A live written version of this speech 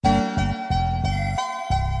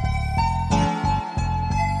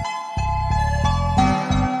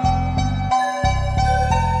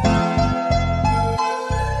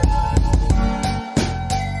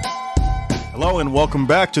and welcome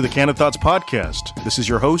back to the Candid Thoughts Podcast. This is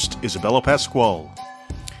your host, Isabella Pasquale.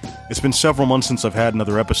 It's been several months since I've had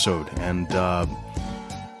another episode, and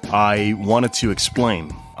I wanted to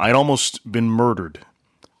explain. I'd almost been murdered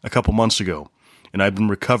a couple months ago, and I've been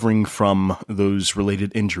recovering from those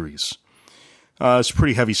related injuries. It's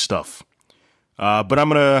pretty heavy stuff. But I'm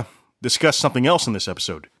going to discuss something else in this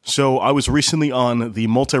episode. So I was recently on the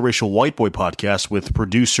Multiracial White Boy podcast with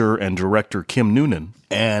producer and director Kim Noonan,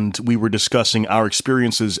 and we were discussing our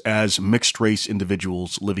experiences as mixed-race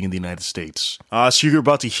individuals living in the United States. So you're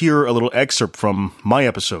about to hear a little excerpt from my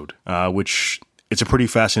episode, which it's a pretty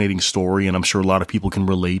fascinating story, and I'm sure a lot of people can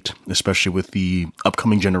relate, especially with the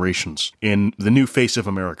upcoming generations in the new face of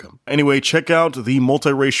America. Anyway, check out the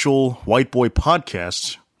Multiracial White Boy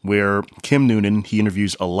podcast, where Kim Noonan, he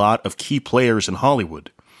interviews a lot of key players in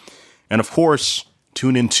Hollywood. And of course,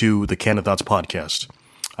 tune into the Candid Thoughts podcast.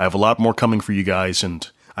 I have a lot more coming for you guys, and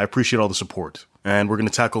I appreciate all the support. And we're going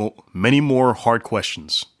to tackle many more hard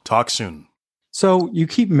questions. Talk soon. So you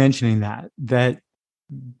keep mentioning that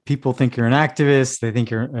people think you're an activist. They think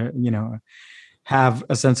you're, have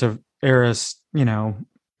a sense of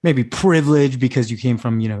maybe privilege because you came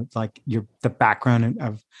from, the background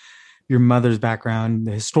of your mother's background,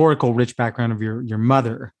 the historical rich background of your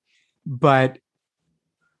mother. But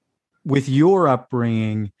with your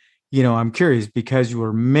upbringing, I'm curious, because you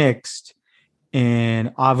were mixed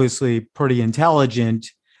and obviously pretty intelligent,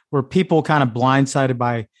 were people kind of blindsided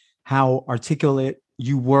by how articulate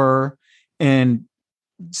you were and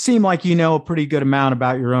seem like you know a pretty good amount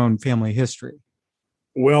about your own family history?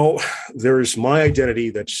 Well, there's my identity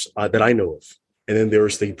that I know of. And then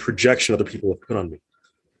there's the projection other people have put on me.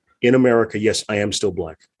 In America, yes, I am still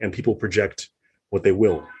Black, and people project what they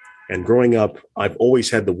will. And growing up, I've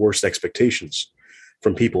always had the worst expectations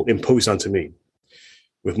from people imposed onto me.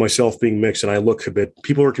 With myself being mixed, and I look a bit,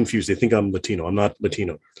 people are confused. They think I'm Latino. I'm not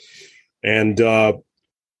Latino. And, of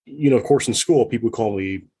course, in school, people call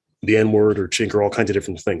me the N-word or chink or all kinds of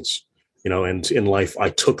different things, and in life,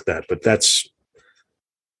 I took that. But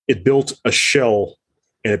it built a shell,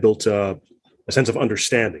 and it built a sense of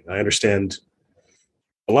understanding. I understand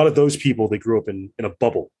a lot of those people, they grew up in a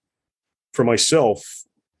bubble. For myself,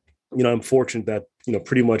 I'm fortunate that,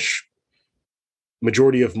 pretty much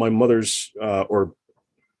majority of my mother's or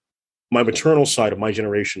my maternal side of my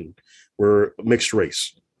generation were mixed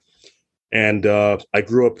race. And I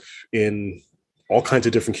grew up in all kinds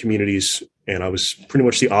of different communities, and I was pretty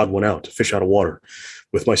much the odd one out, fish out of water,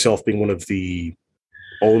 with myself being one of the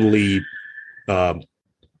only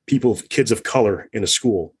kids of color in a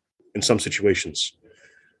school in some situations.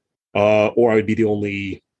 Or I would be the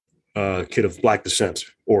only kid of Black descent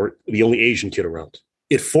or the only Asian kid around.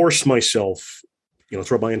 It forced myself,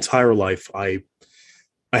 throughout my entire life, I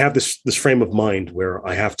have this frame of mind where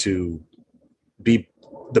I have to be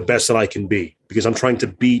the best that I can be because I'm trying to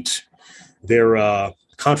beat their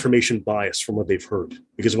confirmation bias from what they've heard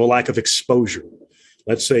because of a lack of exposure.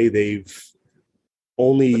 Let's say they've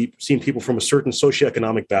only seen people from a certain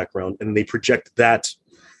socioeconomic background and they project that,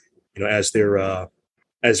 as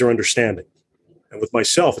their understanding. And with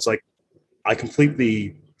myself, it's like I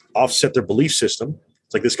completely offset their belief system.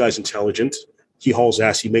 It's like, this guy's intelligent. He hauls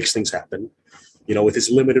ass. He makes things happen, with his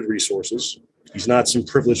limited resources. He's not some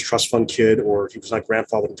privileged trust fund kid, or he was not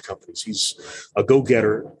grandfathered into companies. He's a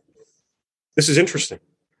go-getter. This is interesting.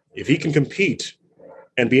 If he can compete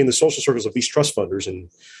and be in the social circles of these trust funders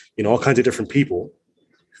and, all kinds of different people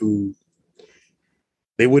who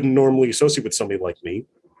they wouldn't normally associate with somebody like me,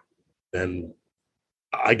 then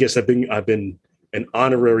I guess I've been an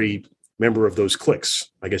honorary member of those cliques,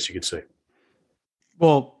 I guess you could say.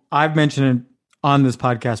 Well, I've mentioned it on this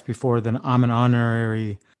podcast before that I'm an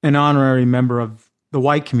honorary member of the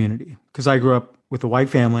white community because I grew up with a white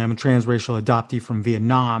family. I'm a transracial adoptee from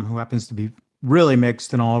Vietnam who happens to be really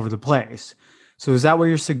mixed and all over the place. So is that what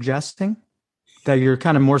you're suggesting? That you're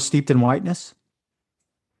kind of more steeped in whiteness?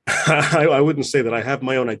 I wouldn't say that. I have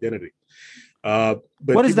my own identity. But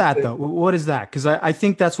what is that though? What is that? Because I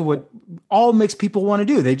think that's what all mixed people want to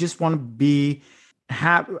do. They just want to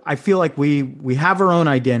I feel like we have our own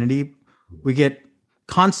identity. We get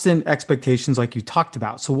constant expectations like you talked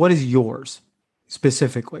about. So what is yours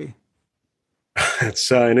specifically?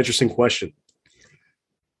 That's an interesting question.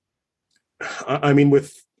 I mean,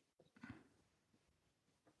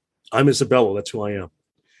 I'm Isabella. That's who I am.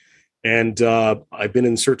 And I've been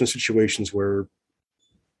in certain situations where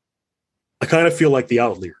I kind of feel like the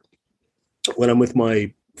outlier. When I'm with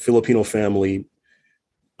my Filipino family,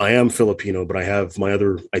 I am Filipino, but I have my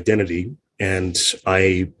other identity, and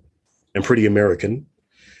I am pretty American.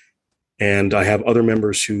 And I have other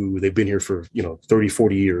members who they've been here for, 30,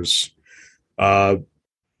 40 years. Uh,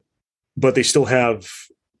 but they still have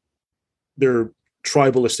their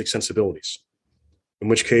tribalistic sensibilities, in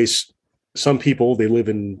which case some people, they live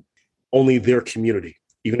in only their community,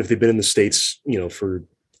 even if they've been in the States, for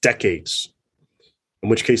decades, in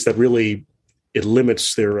which case that really, it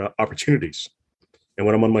limits their opportunities. And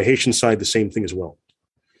when I'm on my Haitian side, the same thing as well.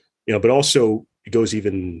 But also it goes it's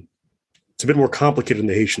a bit more complicated in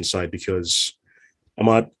the Haitian side because I'm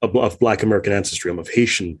not of Black American ancestry. I'm of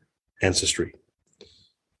Haitian ancestry.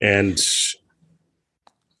 And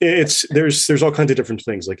there's all kinds of different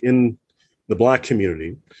things. Like in the Black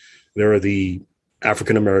community, there are the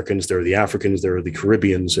African Americans, there are the Africans, there are the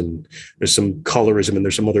Caribbeans, and there's some colorism, and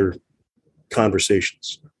there's some other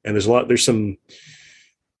conversations. And there's some,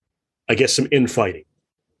 I guess, some infighting.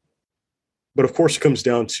 But of course, it comes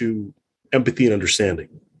down to empathy and understanding.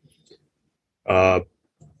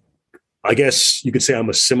 I guess you could say I'm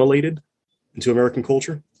assimilated into American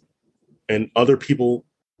culture, and other people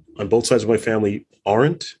on both sides of my family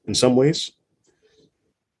aren't in some ways.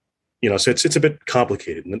 So it's a bit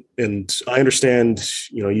complicated, and I understand.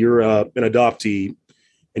 You're an adoptee,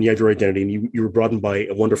 and you have your identity, and you were brought in by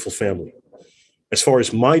a wonderful family. As far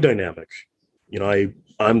as my dynamic,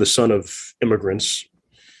 I'm the son of immigrants,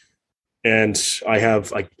 and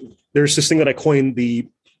there's this thing that I coined the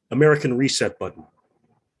American reset button.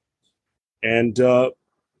 And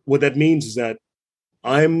what that means is that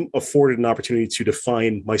I'm afforded an opportunity to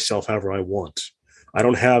define myself however I want. I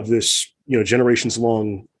don't have this, generations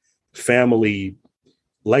long family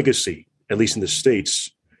legacy, at least in the States,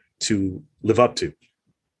 to live up to.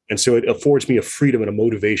 And so it affords me a freedom and a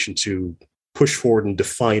motivation to push forward and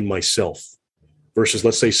define myself versus,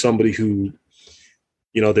 let's say, somebody who,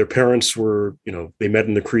 their parents were, they met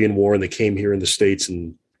in the Korean War and they came here in the States,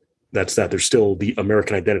 and that's that. There's still the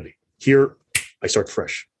American identity. Here, I start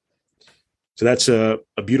fresh. So that's a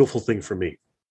beautiful thing for me.